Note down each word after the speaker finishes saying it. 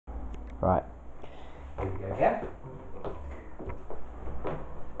Right. Here we go again.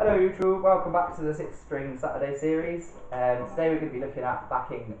 Hello YouTube, welcome back to the 6 string Saturday series. Today we're going to be looking at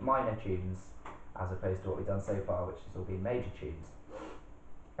backing minor tunes as opposed to what we've done so far, which has all been major tunes.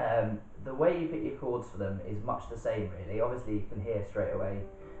 The way you pick your chords for them is much the same really. Obviously you can hear straight away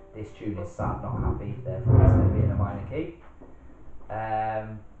this tune is sad, not happy, therefore it's going to be in a minor key.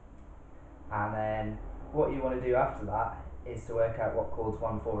 And then what you want to do after that is to work out what chords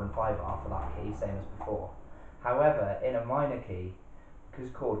 1, 4 and 5 are for that key, same as before. However, in a minor key,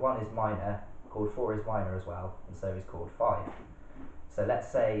 because chord 1 is minor, chord 4 is minor as well, and so is chord 5. So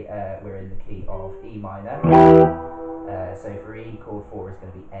let's say we're in the key of E minor. So for E, chord 4 is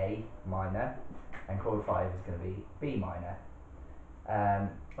going to be A minor, and chord 5 is going to be B minor.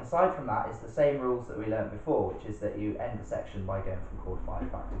 Aside from that, it's the same rules that we learnt before, which is that you end the section by going from chord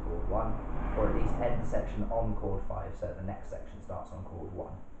 5 back to chord 1, or at least end the section on chord 5, so the next section starts on chord 1.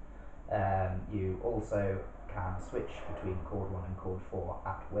 You also can switch between chord 1 and chord 4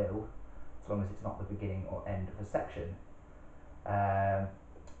 at will, as long as it's not the beginning or end of a section. Now,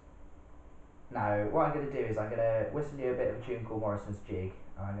 what I'm going to do is I'm going to whistle you a bit of a tune called Morrison's Jig,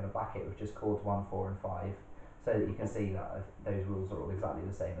 and I'm going to back it with just chords 1, 4 and 5, so that you can see that those rules are all exactly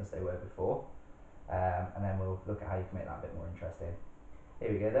the same as they were before. And then we'll look at how you can make that a bit more interesting.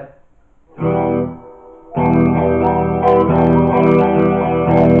 Here we go then.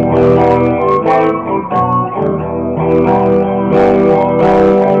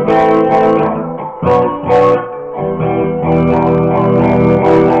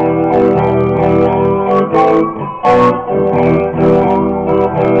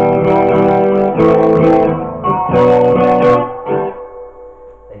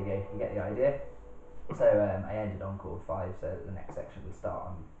 There you go, you get the idea. So I ended on chord 5, so the next section would start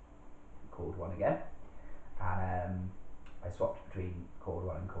on chord 1 again. And I swapped between chord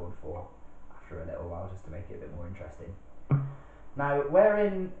 1 and chord 4 after a little while, just to make it a bit more interesting. Now, where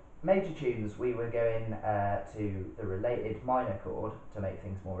in major tunes we were going to the related minor chord to make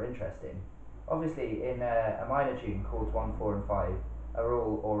things more interesting, obviously in a minor tune, chords 1, 4 and 5 are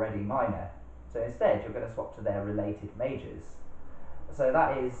all already minor. So instead you're going to swap to their related majors. So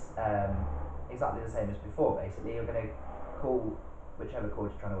that is exactly the same as before. Basically, you're going to call whichever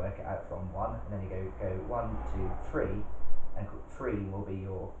chord you're trying to work it out from 1, and then you go 1, 2, 3, and 3 will be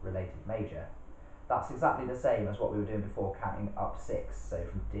your related major. That's exactly the same as what we were doing before, counting up 6. So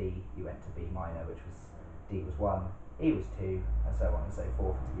from D you went to B minor, which was D was 1, E was 2, and so on and so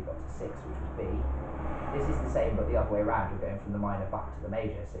forth until you got to 6, which was B. This is the same, but the other way around. You're going from the minor back to the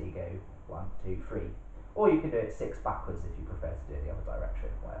major, so you go 1, 2, 3. Or you can do it 6 backwards if you prefer to do it the other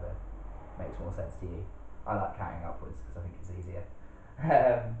direction, whatever makes more sense to you. I like counting upwards because I think it's easier.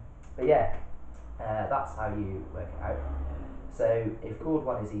 But yeah, that's how you work it out. So if chord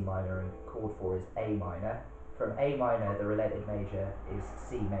 1 is E minor and chord 4 is A minor, from A minor the related major is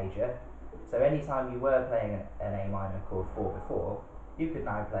C major. So anytime you were playing an A minor chord 4 before, you could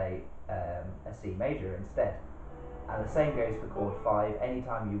now play a C major instead. And the same goes for chord 5.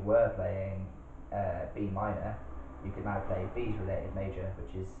 Anytime you were playing B minor, you can now play B's related major,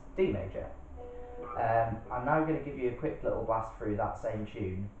 which is D major. I'm now going to give you a quick little blast through that same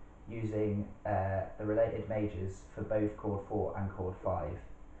tune using the related majors for both chord 4 and chord 5.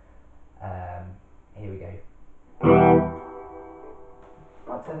 Here we go.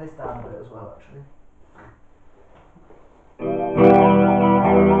 I'll turn this down a bit as well, actually.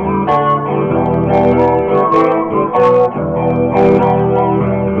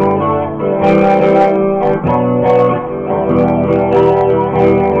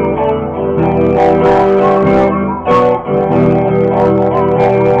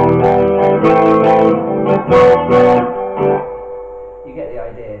 You get the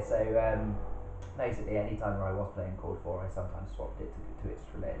idea. So basically anytime where I was playing chord 4 I sometimes swapped it to its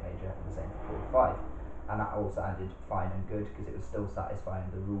related major, and the same for chord 5, and that all sounded fine and good because it was still satisfying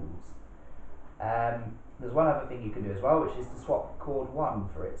the rules. There's one other thing you can do as well, which is to swap chord 1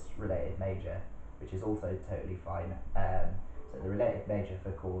 for its related major, which is also totally fine. So the related major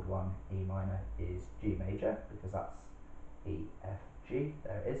for chord 1 E minor is G major, because that's E, F, G,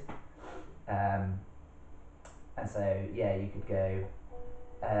 there it is. And so yeah, you could go,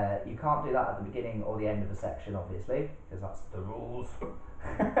 you can't do that at the beginning or the end of a section obviously, because that's the rules,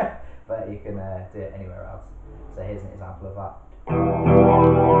 but you can do it anywhere else. So here's an example of that.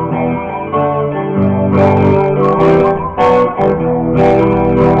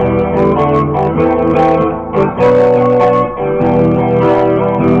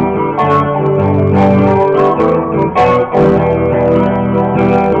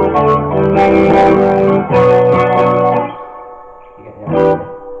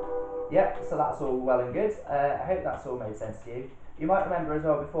 Yeah, so that's all well and good. I hope that's all made sense to you. You might remember as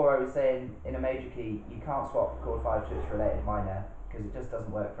well before I was saying in a major key you can't swap chord 5 to its related minor because it just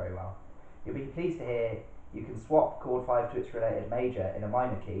doesn't work very well. You'll be pleased to hear you can swap chord 5 to its related major in a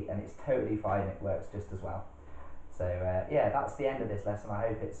minor key and it's totally fine, it works just as well. So yeah, that's the end of this lesson. I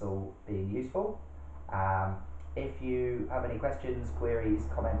hope it's all been useful. If you have any questions, queries,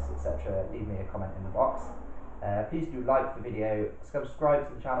 comments, etc., leave me a comment in the box. Please do like the video, subscribe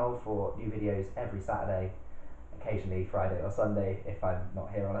to the channel for new videos every Saturday, occasionally Friday or Sunday if I'm not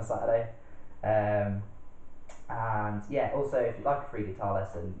here on a Saturday. And yeah, also if you'd like a free guitar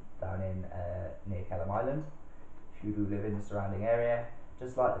lesson down in near Kelham Island, if you do live in the surrounding area,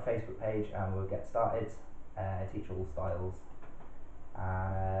 just like the Facebook page and we'll get started. Teach all styles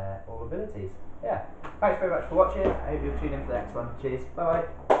and all abilities. Yeah, thanks very much for watching. I hope you'll tune in for the next one. Cheers, bye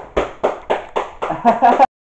bye.